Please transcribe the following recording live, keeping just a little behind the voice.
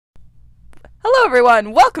Hello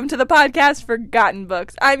everyone, welcome to the podcast Forgotten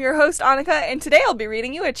Books. I'm your host Annika, and today I'll be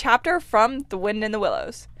reading you a chapter from The Wind and The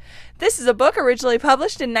Willows. This is a book originally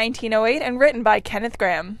published in 1908 and written by Kenneth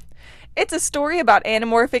Grahame. It's a story about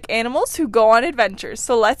anamorphic animals who go on adventures,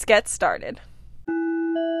 so let's get started.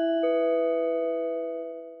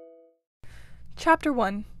 Chapter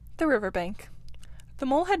 1. The Riverbank. The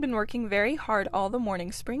mole had been working very hard all the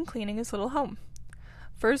morning spring cleaning his little home.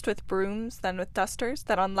 First with brooms, then with dusters,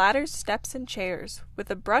 then on ladders, steps, and chairs,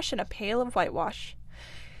 with a brush and a pail of whitewash,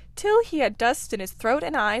 till he had dust in his throat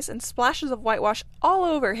and eyes, and splashes of whitewash all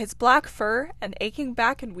over his black fur and aching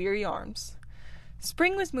back and weary arms.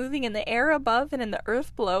 Spring was moving in the air above and in the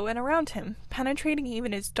earth below and around him, penetrating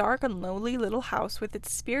even his dark and lowly little house with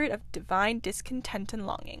its spirit of divine discontent and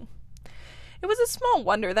longing. It was a small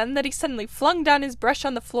wonder, then, that he suddenly flung down his brush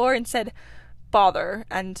on the floor and said, "Bother,"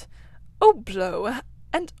 and "Oh, blow,"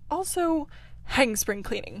 and also, "Hang spring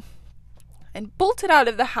cleaning," and bolted out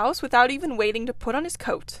of the house without even waiting to put on his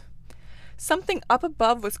coat. Something up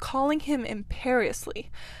above was calling him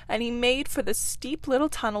imperiously, and he made for the steep little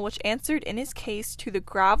tunnel which answered in his case to the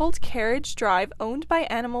gravelled carriage drive owned by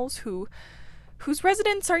animals whose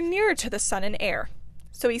residents are nearer to the sun and air.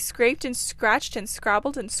 So he scraped and scratched and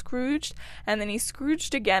scrabbled and scrooged, and then he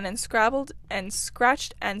scrooged again and scrabbled and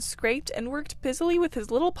scratched and scraped and worked busily with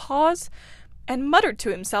his little paws, and muttered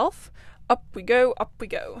to himself, up we go,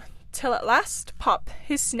 till at last, pop,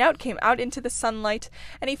 his snout came out into the sunlight,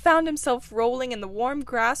 and he found himself rolling in the warm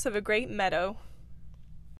grass of a great meadow.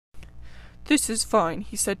 "This is fine,"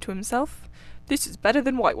 he said to himself. "This is better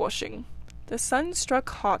than whitewashing." The sun struck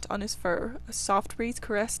hot on his fur, a soft breeze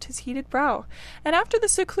caressed his heated brow, and after the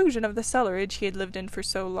seclusion of the cellarage he had lived in for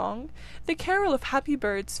so long, the carol of happy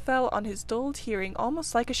birds fell on his dulled hearing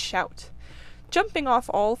almost like a shout. Jumping off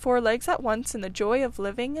all four legs at once in the joy of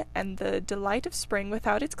living and the delight of spring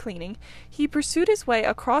without its cleaning, he pursued his way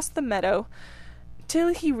across the meadow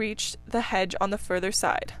till he reached the hedge on the further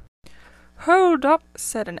side. "Hold up,"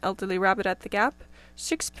 said an elderly rabbit at the gap.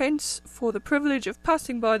 "Sixpence for the privilege of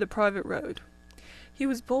passing by the private road." He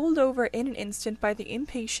was bowled over in an instant by the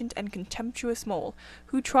impatient and contemptuous mole,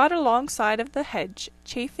 who trod alongside of the hedge,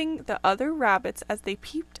 chaffing the other rabbits as they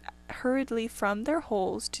peeped hurriedly from their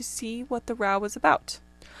holes to see what the row was about.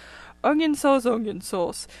 onion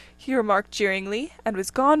sauce," he remarked jeeringly, and was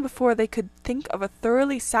gone before they could think of a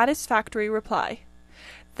thoroughly satisfactory reply.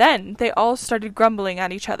 Then they all started grumbling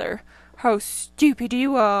at each other. "How stupid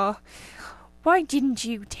you are!" "Why didn't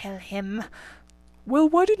you tell him?" "Well,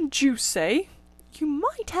 why didn't you say?" "You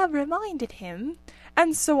might have reminded him,"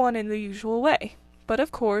 and so on in the usual way. But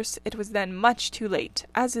of course it was then much too late,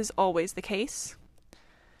 as is always the case.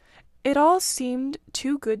 It all seemed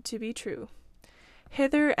too good to be true.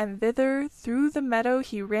 Hither and thither through the meadow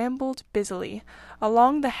he rambled busily,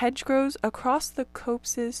 along the hedgerows, across the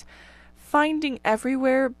copses, finding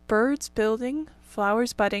everywhere birds building,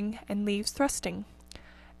 flowers budding, and leaves thrusting.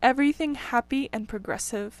 Everything happy and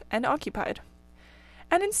progressive and occupied.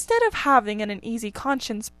 And instead of having an uneasy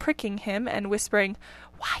conscience pricking him and whispering,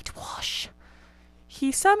 "Whitewash,"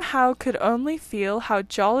 he somehow could only feel how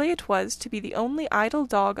jolly it was to be the only idle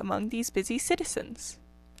dog among these busy citizens.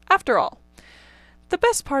 After all, the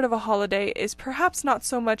best part of a holiday is perhaps not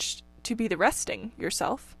so much to be the resting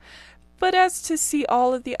yourself, but as to see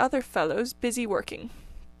all of the other fellows busy working.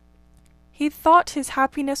 He thought his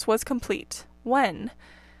happiness was complete, when,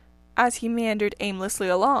 as he meandered aimlessly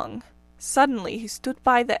along, suddenly he stood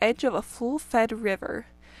by the edge of a full-fed river.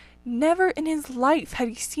 Never in his life had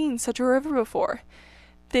he seen such a river before.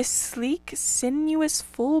 This sleek, sinuous,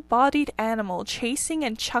 full-bodied animal, chasing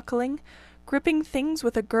and chuckling, gripping things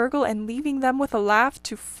with a gurgle and leaving them with a laugh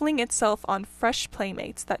to fling itself on fresh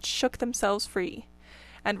playmates that shook themselves free,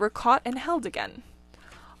 and were caught and held again.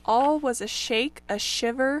 All was a shake, a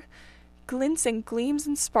shiver, glints and gleams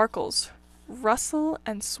and sparkles, rustle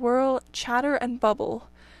and swirl, chatter and bubble.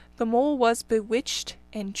 The mole was bewitched,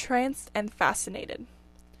 entranced, and fascinated.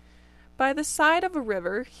 By the side of a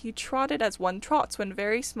river he trotted as one trots when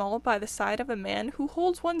very small by the side of a man who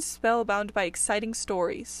holds one spellbound by exciting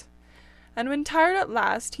stories. And when tired at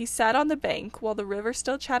last he sat on the bank while the river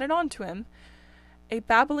still chatted on to him, a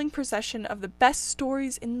babbling procession of the best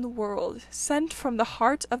stories in the world, sent from the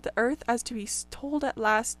heart of the earth as to be told at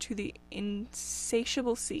last to the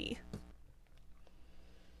insatiable sea.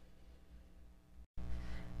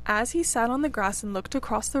 As he sat on the grass and looked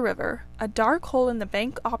across the river, a dark hole in the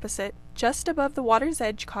bank opposite, just above the water's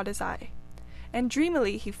edge, caught his eye, and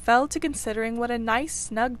dreamily he fell to considering what a nice,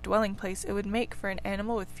 snug dwelling-place it would make for an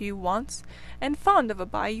animal with few wants, and fond of a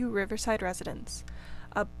bayou riverside residence.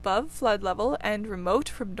 Above flood level, and remote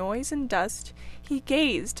from noise and dust, he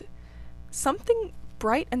gazed Something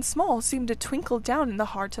bright and small seemed to twinkle down in the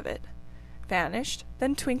heart of it, vanished,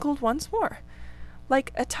 then twinkled once more,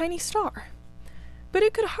 like a tiny star. But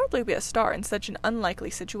it could hardly be a star in such an unlikely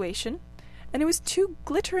situation, and it was too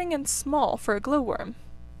glittering and small for a glowworm.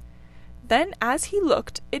 Then, as he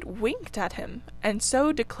looked, it winked at him, and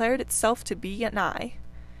so declared itself to be an eye,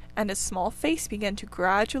 and a small face began to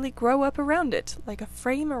gradually grow up around it, like a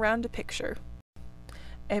frame around a picture.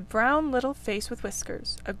 A brown little face with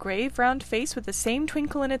whiskers, a grave round face with the same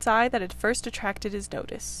twinkle in its eye that had first attracted his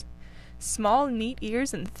notice. Small neat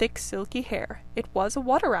ears and thick silky hair. It was a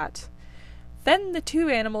water rat. Then the two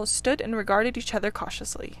animals stood and regarded each other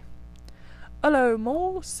cautiously. "'Ullo,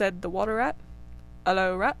 Mole," said the water rat.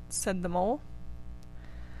 "'Ullo, Rat," said the Mole.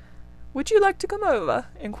 "Would you like to come over?"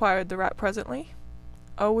 inquired the rat presently.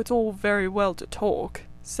 "Oh, it's all very well to talk,"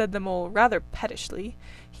 said the Mole rather pettishly,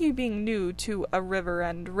 he being new to a river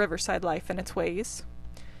and riverside life and its ways.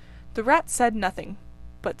 The rat said nothing,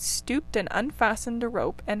 but stooped and unfastened a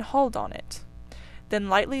rope and hauled on it, then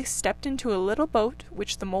lightly stepped into a little boat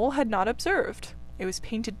which the Mole had not observed. It was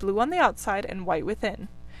painted blue on the outside and white within,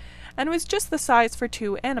 and was just the size for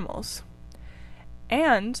two animals.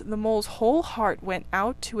 And the Mole's whole heart went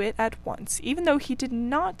out to it at once, even though he did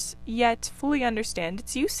not yet fully understand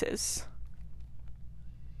its uses.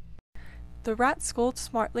 The rat sculled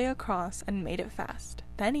smartly across and made it fast.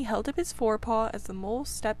 Then he held up his forepaw as the Mole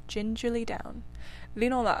stepped gingerly down.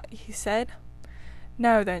 "Lean on that," he said.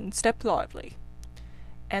 "Now then, step lively."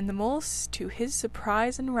 And the Mole, to his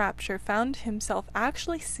surprise and rapture, found himself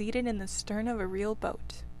actually seated in the stern of a real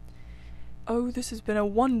boat. "Oh, this has been a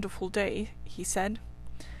wonderful day," he said,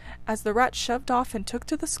 as the rat shoved off and took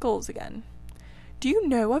to the sculls again. "Do you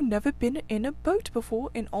know I've never been in a boat before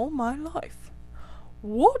in all my life?"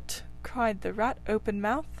 "What?" cried the rat,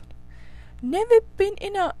 open-mouthed. "Never been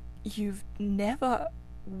in a... You've never...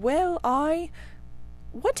 Well,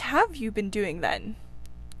 What have you been doing, then?"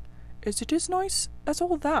 "Is it as nice as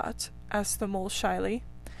all that?" asked the Mole shyly,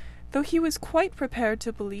 though he was quite prepared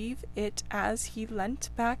to believe it as he leant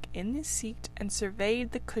back in his seat and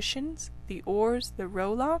surveyed the cushions, the oars, the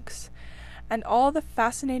rowlocks, and all the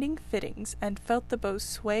fascinating fittings, and felt the boat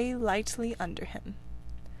sway lightly under him.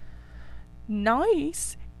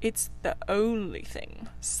 "Nice? It's the only thing,"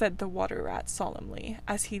 said the water rat solemnly,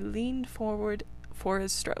 as he leaned forward for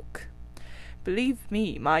his stroke. "Believe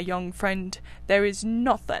me, my young friend, there is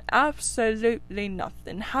nothing, absolutely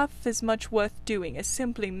nothing, half as much worth doing as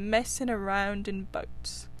simply messing around in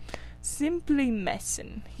boats. Simply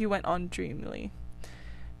messing," he went on dreamily.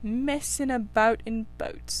 "Messing about in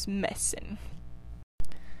boats, messing."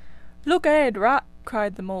 "Look ahead, Rat!"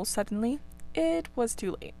 cried the Mole suddenly. It was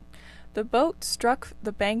too late. The boat struck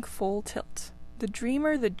the bank full tilt. The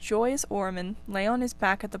dreamer, the joyous oarman, lay on his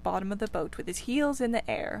back at the bottom of the boat with his heels in the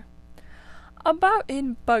air. "About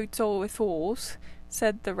in boats or with oars,"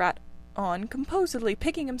 said the rat on, composedly,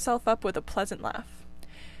 picking himself up with a pleasant laugh.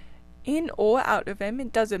 "In or out of 'em,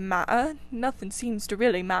 it doesn't matter. Nothing seems to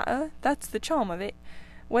really matter. That's the charm of it.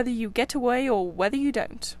 Whether you get away or whether you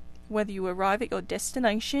don't. Whether you arrive at your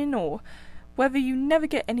destination or whether you never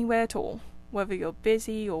get anywhere at all. Whether you're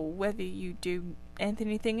busy or whether you do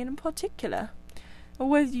anything in particular. Or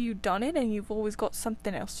whether you've done it and you've always got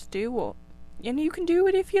something else to do, and you can do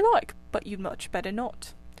it if you like, but you'd much better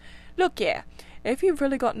not. Look here, if you've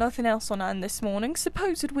really got nothing else on hand this morning,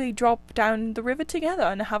 suppose that we drop down the river together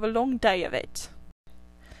and have a long day of it."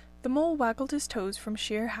 The Mole waggled his toes from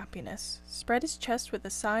sheer happiness, spread his chest with a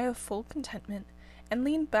sigh of full contentment, and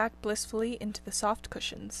leaned back blissfully into the soft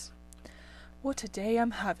cushions. "What a day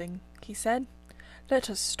I'm having," he said. "Let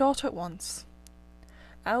us start at once."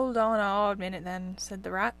 "Hold on a hard minute, then," said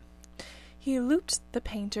the rat. He looped the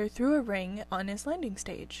painter through a ring on his landing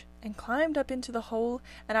stage, and climbed up into the hole,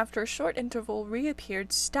 and after a short interval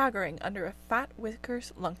reappeared staggering under a fat wicker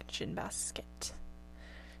luncheon basket.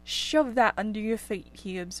 "Shove that under your feet,"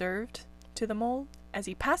 he observed to the Mole, as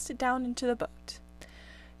he passed it down into the boat.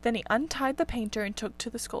 Then he untied the painter and took to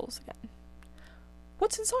the sculls again.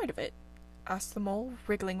 "What's inside of it?" asked the Mole,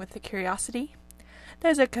 wriggling with the curiosity.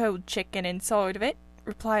 "There's a cold chicken inside of it,"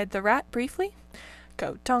 replied the rat briefly.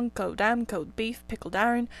 "Cold tongue, cold ham, cold beef, pickled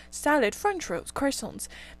iron, salad, French rolls, croissants,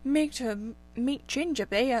 meat ginger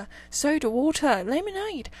beer, soda water,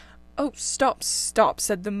 lemonade." "Oh, stop,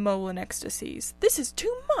 said the Mole in ecstasies. "This is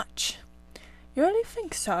too much." "You really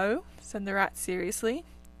think so?" said the rat seriously.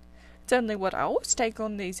 "It's only what I always take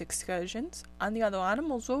on these excursions, and the other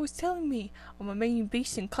animals are always telling me I'm a mean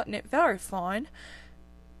beast and cutting it very fine."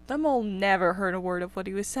 The Mole never heard a word of what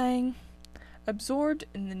he was saying, absorbed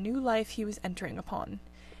in the new life he was entering upon.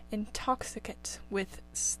 intoxicate with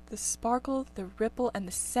the sparkle, the ripple, and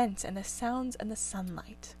the scents, and the sounds, and the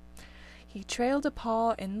sunlight. He trailed a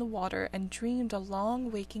paw in the water and dreamed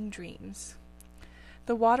long waking dreams.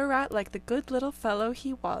 The water rat, like the good little fellow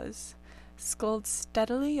he was, sculled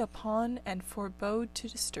steadily upon and forebode to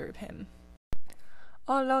disturb him.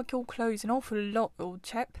 "I like your clothes an awful lot, old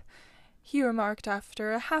chap," he remarked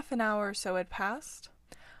after half an hour or so had passed.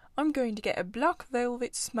 "I'm going to get a black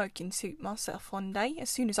velvet smoking suit myself one day, as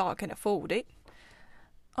soon as I can afford it."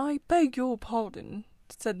 "I beg your pardon,"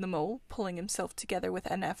 said the mole, pulling himself together with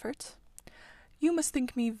an effort. "You must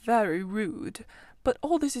think me very rude, but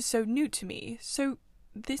all this is so new to me. So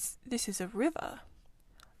this is a river?"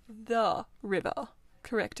 "The river,"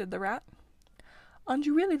 corrected the rat. "And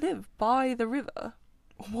you really live by the river?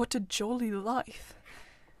 What a jolly life!"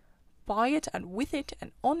 "By it and with it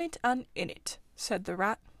and on it and in it," said the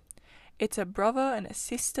rat. "It's a brother and a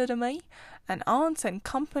sister to me, and aunts and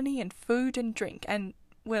company and food and drink, and,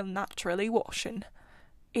 well, naturally, washing.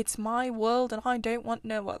 It's my world, and I don't want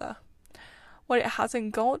no other. What it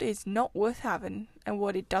hasn't got is not worth having, and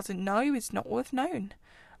what it doesn't know is not worth knowing.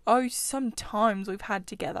 Oh, some times we've had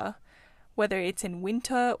together. Whether it's in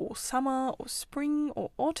winter or summer or spring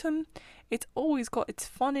or autumn, it's always got its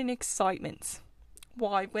fun and excitements.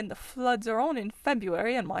 Why, when the floods are on in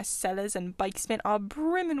February and my cellars and basement are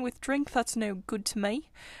brimming with drink that's no good to me,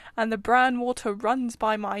 and the brown water runs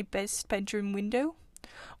by my best bedroom window,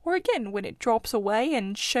 or again when it drops away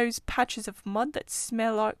and shows patches of mud that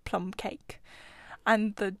smell like plum cake,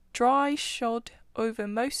 and the dry shod over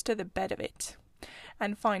most of the bed of it,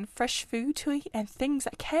 and find fresh food to eat and things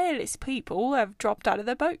that careless people have dropped out of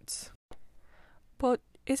their boats." "But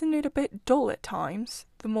isn't it a bit dull at times?"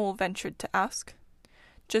 the mole ventured to ask.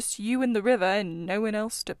 "Just you and the river, and no one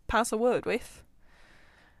else to pass a word with?"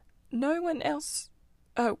 "No one else?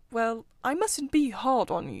 Oh, well, I mustn't be hard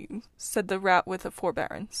on you," said the rat with a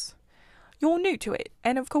forbearance. "You're new to it,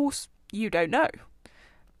 and of course you don't know.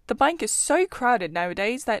 The bank is so crowded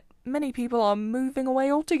nowadays that many people are moving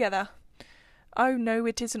away altogether. Oh no,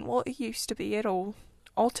 it isn't what it used to be at all.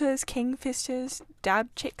 Otters, kingfishers,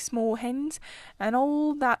 dab chicks, moorhens, and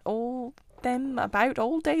all them about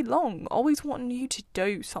all day long, always wanting you to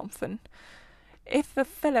do something, if a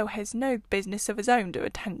fellow has no business of his own to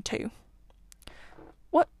attend to."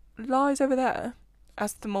 "What lies over there?"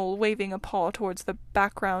 asked the mole, waving a paw towards the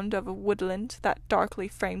background of a woodland that darkly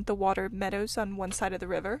framed the water meadows on one side of the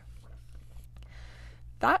river.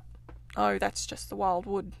 "That? Oh, that's just the wild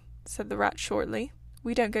wood," said the rat shortly.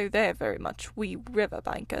 "We don't go there very much, we river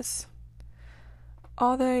bankers."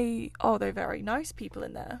 Are they very nice people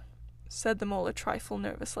in there?" said the mole a trifle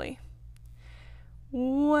nervously.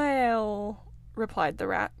 "Well," replied the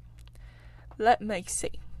rat, "let me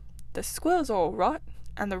see. The squirrels are all right,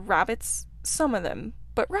 and the rabbits, some of them,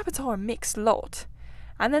 but rabbits are a mixed lot.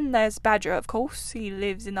 And then there's Badger, of course. He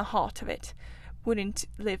lives in the heart of it. Wouldn't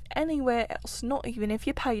live anywhere else, not even if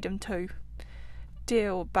you paid him to.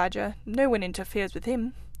 Dear old Badger, no one interferes with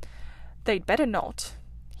him. They'd better not,"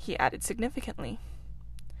 he added significantly.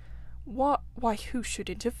 Why, who should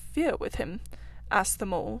interfere with him?" asked the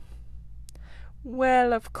mole.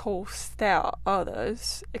 "Well, of course, there are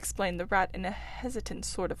others," explained the rat in a hesitant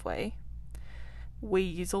sort of way.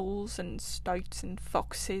 "Weasels and stoats and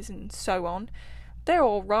foxes and so on. They're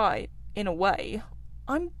all right, in a way.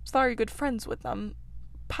 I'm very good friends with them,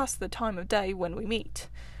 past the time of day when we meet,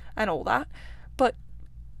 and all that. But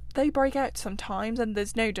they break out sometimes, and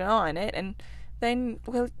there's no denying it, and then,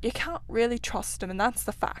 well, you can't really trust them, and that's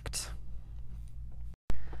the fact."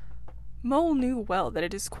 Mole knew well that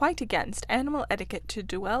it is quite against animal etiquette to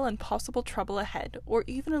dwell on possible trouble ahead, or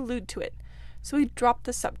even allude to it, so he dropped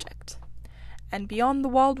the subject. "And beyond the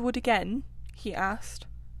wild wood again?" he asked,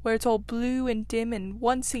 "where it's all blue and dim, and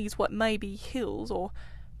one sees what may be hills, or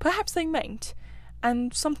perhaps they mayn't,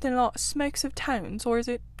 and something like smokes of towns, or is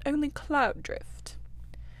it only cloud drift?"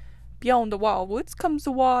 "Beyond the wild woods comes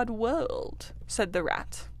the wide world," said the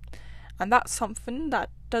rat, "and that's something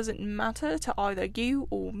that doesn't matter to either you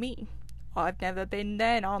or me. I've never been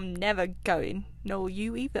there, and I'm never going, nor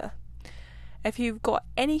you either. If you've got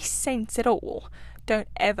any sense at all, don't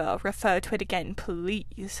ever refer to it again,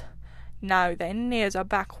 please. Now then, here's a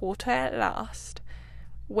backwater at last,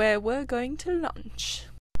 where we're going to lunch."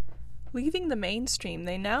 Leaving the main stream,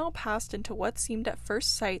 they now passed into what seemed at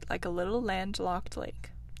first sight like a little landlocked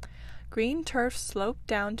lake. Green turf sloped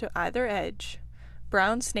down to either edge.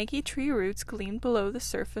 Brown snaky tree roots gleamed below the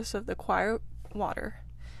surface of the quiet water,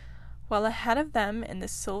 while ahead of them, in the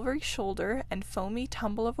silvery shoulder and foamy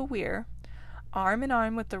tumble of a weir, arm in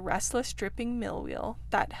arm with the restless dripping mill wheel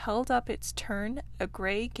that held up its turn a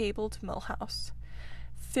grey gabled mill house,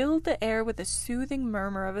 filled the air with a soothing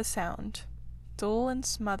murmur of a sound, dull and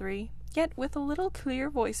smothery, yet with a little clear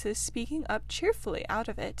voices speaking up cheerfully out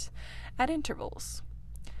of it at intervals.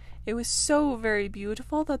 It was so very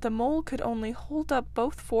beautiful that the mole could only hold up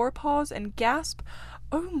both forepaws and gasp,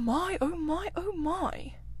 "Oh my, oh my, oh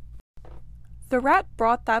my!" The rat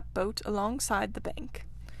brought that boat alongside the bank,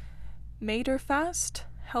 made her fast,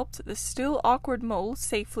 helped the still awkward mole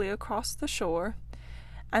safely across the shore,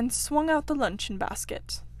 and swung out the luncheon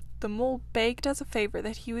basket. The mole begged as a favour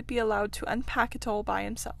that he would be allowed to unpack it all by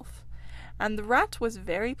himself, and the rat was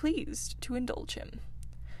very pleased to indulge him,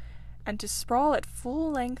 and to sprawl at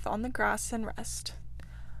full length on the grass and rest,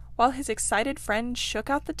 while his excited friend shook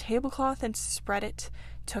out the tablecloth and spread it,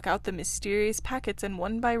 took out the mysterious packets, and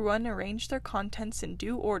one by one arranged their contents in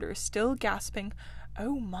due order, still gasping,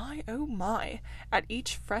 "Oh my," at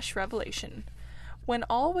each fresh revelation. When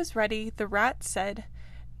all was ready, the rat said,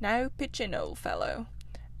 "Now pitch in, old fellow,"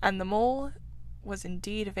 and the mole was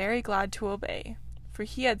indeed very glad to obey, for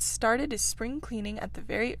he had started his spring cleaning at the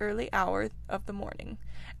very early hour of the morning,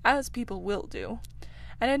 as people will do,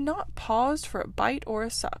 and had not paused for a bite or a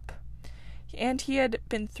sup, and he had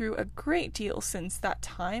been through a great deal since that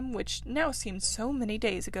time, which now seemed so many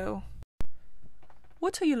days ago.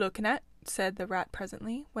 "What are you looking at?" said the rat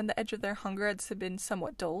presently, when the edge of their hunger had been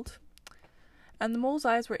somewhat dulled, and the mole's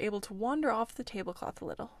eyes were able to wander off the tablecloth a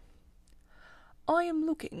little. "I am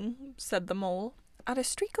looking," said the mole, "at a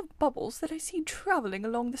streak of bubbles that I see travelling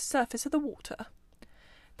along the surface of the water.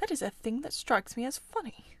 That is a thing that strikes me as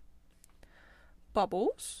funny."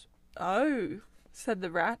 "Bubbles? Oh," said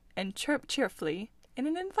the rat, and chirped cheerfully, in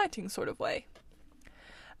an inviting sort of way.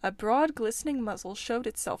 A broad glistening muzzle showed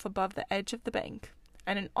itself above the edge of the bank,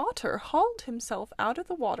 and an otter hauled himself out of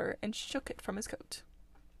the water and shook it from his coat.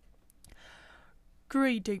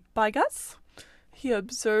 "Greedy beggars," he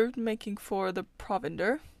observed, making for the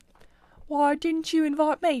provender. "Why didn't you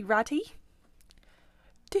invite me, Ratty?"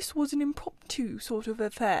 "This was an impromptu sort of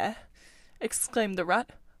affair," exclaimed the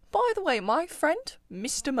rat. "By the way, my friend,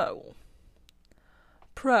 Mr. Mole."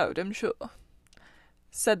 "Proud, I'm sure,"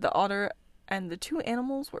 said the otter, and the two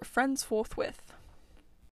animals were friends forthwith.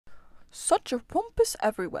 "Such a rumpus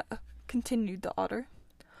everywhere," continued the otter.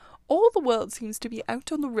 "All the world seems to be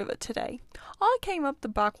out on the river today. I came up the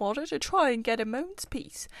backwater to try and get a moment's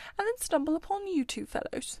peace, and then stumble upon you two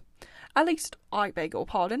fellows. At least, I beg your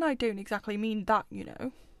pardon, I don't exactly mean that, you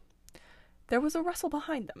know." There was a rustle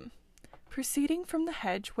behind them. Proceeding from the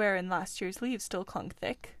hedge wherein last year's leaves still clung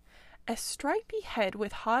thick, a stripy head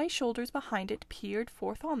with high shoulders behind it peered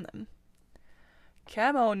forth on them.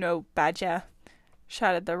 "Come on, no badger,"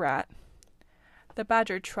 shouted the rat. The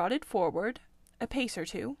badger trotted forward a pace or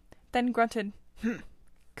two, then grunted,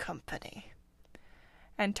 "Company,"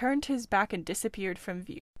 and turned his back and disappeared from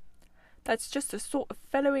view. "That's just the sort of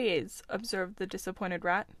fellow he is," observed the disappointed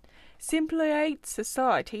rat. "Simply hates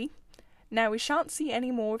society. Now we shan't see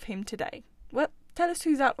any more of him today. Well, tell us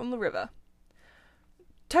who's out on the river."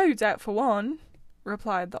 "Toad's out for one,"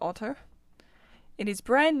 replied the otter. "In his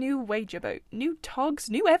brand new wager boat, new togs,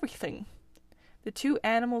 new everything." The two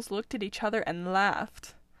animals looked at each other and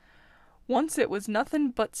laughed. "Once it was nothing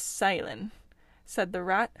but sailing," said the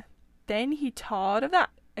rat. "Then he tired of that,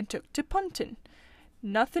 and took to punting.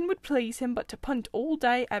 Nothing would please him but to punt all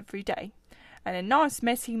day every day, and a nice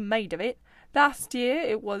mess he made of it. Last year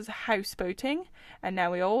it was houseboating, and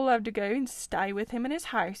now we all have to go and stay with him in his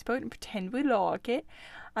houseboat and pretend we like it,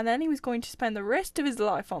 and then he was going to spend the rest of his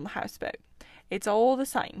life on the houseboat. It's all the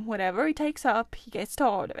same. Whatever he takes up, he gets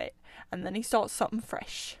tired of it, and then he starts something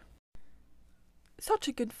fresh." "Such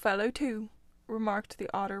a good fellow, too," remarked the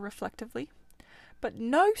otter reflectively. "But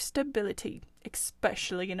no stability,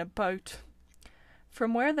 especially in a boat."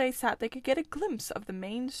 From where they sat they could get a glimpse of the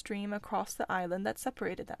main stream across the island that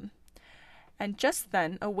separated them, and just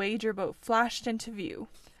then a wager boat flashed into view.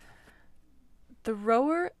 The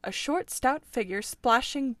rower, a short, stout figure,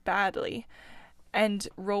 splashing badly and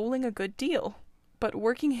rolling a good deal, but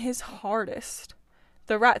working his hardest.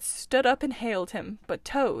 The rat stood up and hailed him, but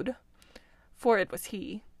Toad, for it was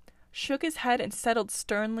he, shook his head and settled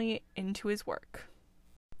sternly into his work.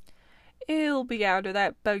 "He'll be out of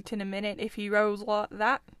that boat in a minute if he rows like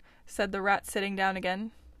that," said the rat, sitting down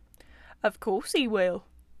again. "Of course he will,"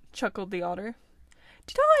 chuckled the otter.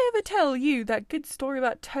 "Did I ever tell you that good story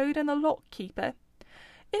about Toad and the lock keeper?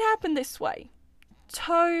 It happened this way.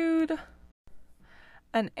 Toad..."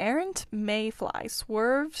 An errant mayfly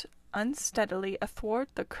swerved unsteadily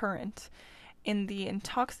athwart the current in the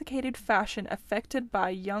intoxicated fashion affected by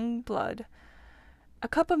young blood. A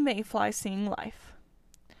cup of mayfly seeing life.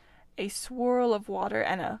 A swirl of water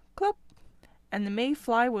and a clop, and the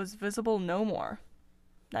mayfly was visible no more.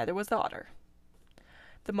 neither was the otter.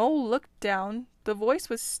 The mole looked down. The voice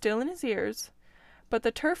was still in his ears, but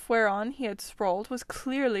the turf whereon he had sprawled was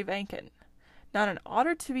clearly vacant. Not an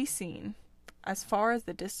otter to be seen, as far as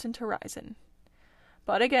the distant horizon.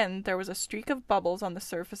 But again there was a streak of bubbles on the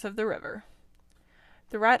surface of the river.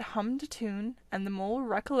 The rat hummed a tune, and the mole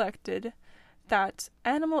recollected that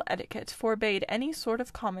animal etiquette forbade any sort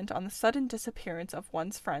of comment on the sudden disappearance of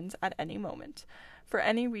one's friends at any moment, for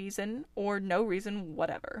any reason or no reason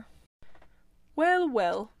whatever. "Well,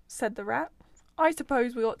 well," said the rat, "I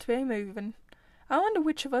suppose we ought to be moving. I wonder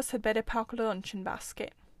which of us had better pack a luncheon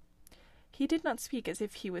basket." He did not speak as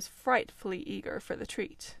if he was frightfully eager for the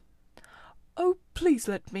treat. "Oh, please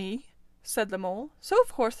let me," said the mole, so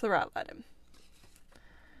of course the rat let him.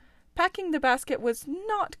 Packing the basket was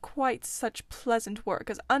not quite such pleasant work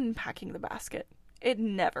as unpacking the basket. It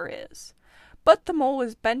never is. But the mole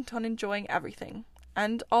was bent on enjoying everything,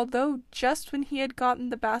 and although just when he had gotten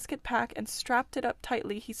the basket packed and strapped it up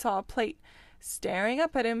tightly he saw a plate staring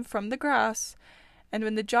up at him from the grass, and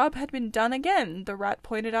when the job had been done again the rat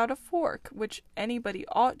pointed out a fork, which anybody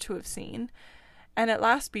ought to have seen, and at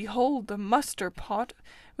last behold the mustard pot,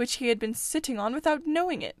 which he had been sitting on without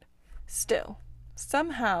knowing it. Still,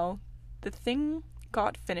 somehow the thing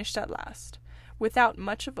got finished at last, without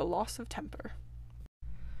much of a loss of temper.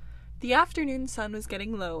 The afternoon sun was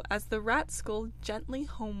getting low as the rat sculled gently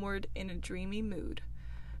homeward in a dreamy mood,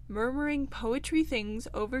 murmuring poetry things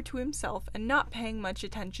over to himself and not paying much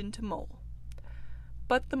attention to Mole.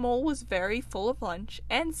 But the mole was very full of lunch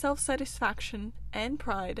and self-satisfaction and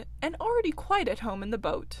pride, and already quite at home in the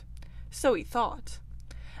boat, so he thought,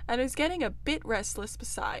 and was getting a bit restless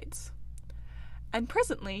besides. And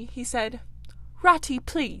presently he said, "Ratty,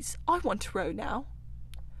 please, I want to row now."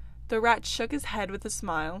 The rat shook his head with a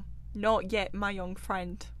smile. "Not yet, my young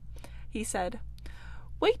friend," he said.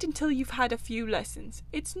 "Wait until you've had a few lessons.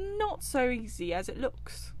 It's not so easy as it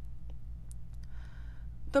looks."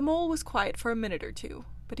 The mole was quiet for a minute or two,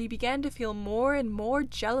 but he began to feel more and more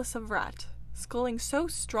jealous of Rat, sculling so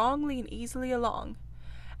strongly and easily along,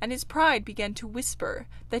 and his pride began to whisper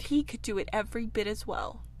that he could do it every bit as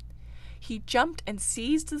well. He jumped and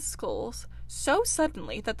seized the sculls so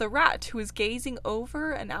suddenly that the rat, who was gazing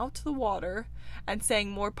over and out to the water and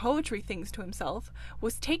saying more poetry things to himself,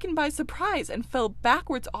 was taken by surprise and fell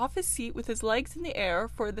backwards off his seat with his legs in the air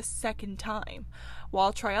for the second time,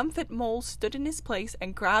 while triumphant Mole stood in his place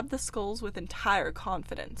and grabbed the sculls with entire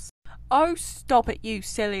confidence. "Oh, stop it, you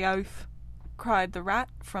silly oaf!" cried the rat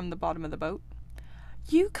from the bottom of the boat.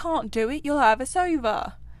 "You can't do it, you'll have us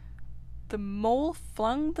over." The mole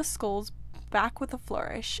flung the sculls back with a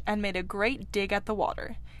flourish and made a great dig at the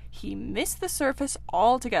water. He missed the surface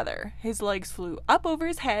altogether. His legs flew up over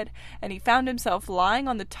his head, and he found himself lying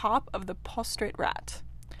on the top of the prostrate rat.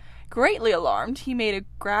 Greatly alarmed, he made a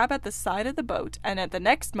grab at the side of the boat, and at the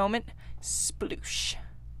next moment, sploosh!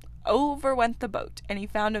 Over went the boat, and he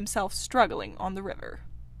found himself struggling on the river.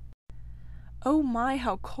 Oh my,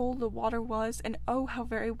 how cold the water was, and oh, how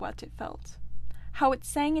very wet it felt. How it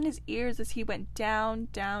sang in his ears as he went down,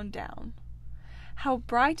 down, down. How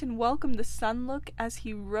bright and welcome the sun looked as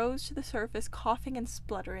he rose to the surface, coughing and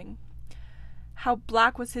spluttering. How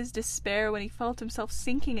black was his despair when he felt himself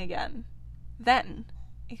sinking again. Then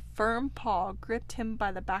a firm paw gripped him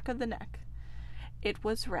by the back of the neck. It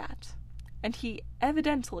was Rat, and he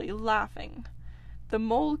evidently laughing. The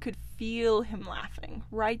mole could feel him laughing,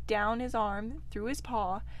 right down his arm, through his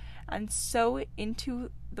paw, and so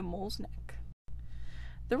into the mole's neck.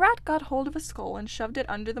 The rat got hold of a skull and shoved it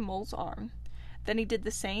under the mole's arm. Then he did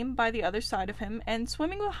the same by the other side of him, and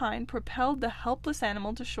swimming behind, propelled the helpless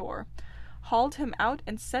animal to shore, hauled him out,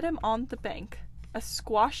 and set him on the bank, a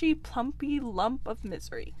squashy, plumpy lump of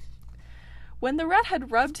misery. When the rat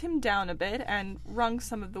had rubbed him down a bit and wrung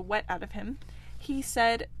some of the wet out of him, he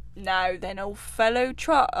said, "Now then, old fellow,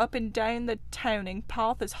 trot up and down the towning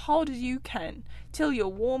path as hard as you can, till you're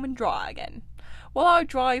warm and dry again, while I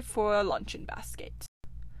drive for a luncheon basket."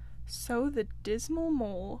 So the dismal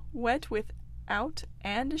mole, wet without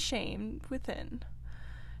and ashamed within,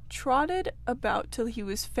 trotted about till he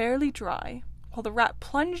was fairly dry, while the rat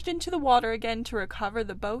plunged into the water again to recover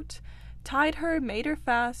the boat, tied her, made her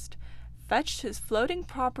fast, fetched his floating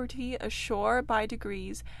property ashore by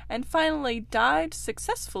degrees, and finally dived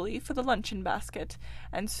successfully for the luncheon basket,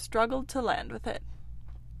 and struggled to land with it.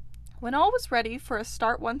 When all was ready for a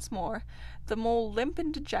start once more, the mole, limp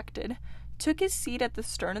and dejected, took his seat at the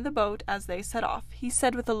stern of the boat as they set off. He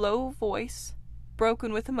said with a low voice,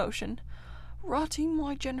 broken with emotion, "Ratty,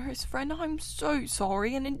 my generous friend, I'm so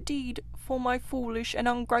sorry, and indeed, for my foolish and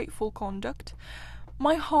ungrateful conduct.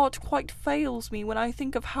 My heart quite fails me when I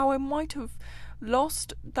think of how I might have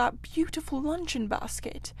lost that beautiful luncheon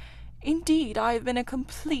basket. Indeed, I have been a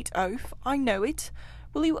complete oaf, I know it.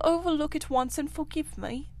 Will you overlook it once and forgive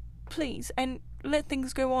me, please, and let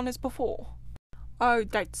things go on as before?" "Oh,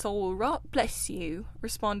 that's all right, bless you,"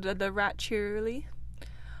 responded the rat cheerily.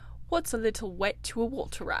 "What's a little wet to a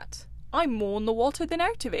water rat? I'm more in the water than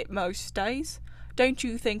out of it most days. Don't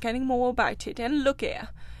you think any more about it, and look here.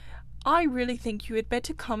 I really think you had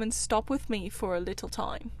better come and stop with me for a little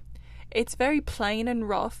time. It's very plain and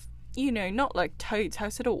rough, you know, not like Toad's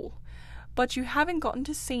house at all. But you haven't gotten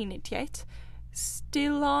to see it yet.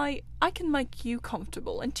 Still, I can make you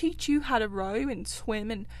comfortable and teach you how to row and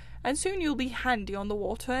swim, and soon you'll be handy on the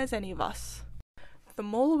water as any of us." The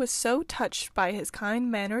mole was so touched by his kind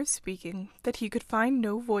manner of speaking that he could find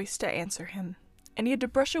no voice to answer him, and he had to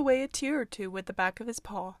brush away a tear or two with the back of his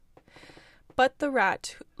paw. But the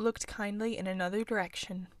rat looked kindly in another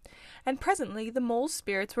direction, and presently the mole's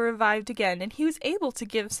spirits were revived again, and he was able to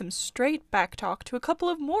give some straight back talk to a couple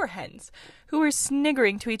of more hens, who were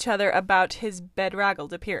sniggering to each other about his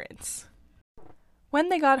bedraggled appearance. When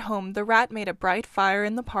they got home, the rat made a bright fire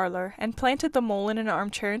in the parlour, and planted the mole in an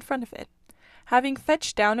armchair in front of it, having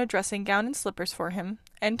fetched down a dressing gown and slippers for him,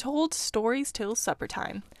 and told stories till supper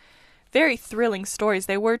time. Very thrilling stories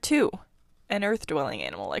they were, too. An earth-dwelling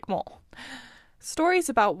animal like mole. Stories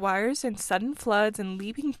about wires and sudden floods and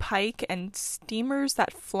leaping pike and steamers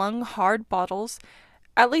that flung hard bottles,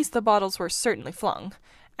 at least the bottles were certainly flung,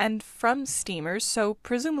 and from steamers, so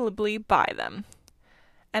presumably by them.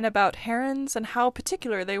 And about herons and how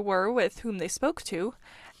particular they were with whom they spoke to,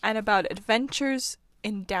 and about adventures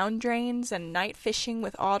in down drains and night fishing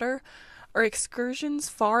with otter, or excursions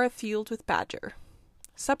far afield with badger.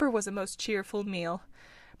 Supper was a most cheerful meal.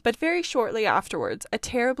 But very shortly afterwards, a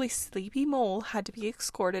terribly sleepy mole had to be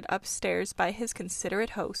escorted upstairs by his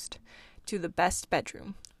considerate host to the best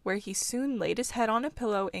bedroom, where he soon laid his head on a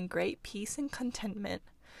pillow in great peace and contentment,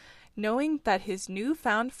 knowing that his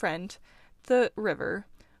new-found friend, the river,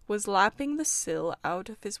 was lapping the sill out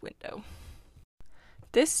of his window.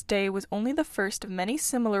 This day was only the first of many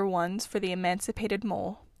similar ones for the emancipated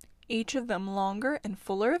mole, each of them longer and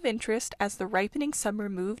fuller of interest as the ripening summer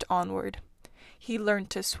moved onward. He learned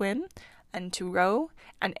to swim and to row,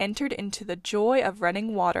 and entered into the joy of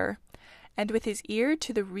running water, and with his ear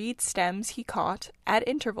to the reed stems he caught, at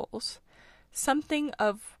intervals, something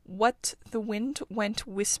of what the wind went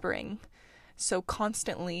whispering so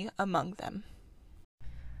constantly among them.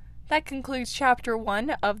 That concludes Chapter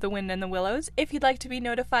 1 of The Wind and the Willows. If you'd like to be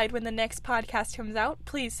notified when the next podcast comes out,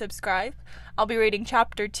 please subscribe. I'll be reading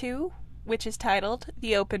Chapter 2, which is titled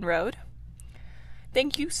The Open Road.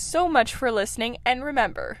 Thank you so much for listening, and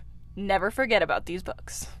remember, never forget about these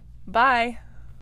books. Bye!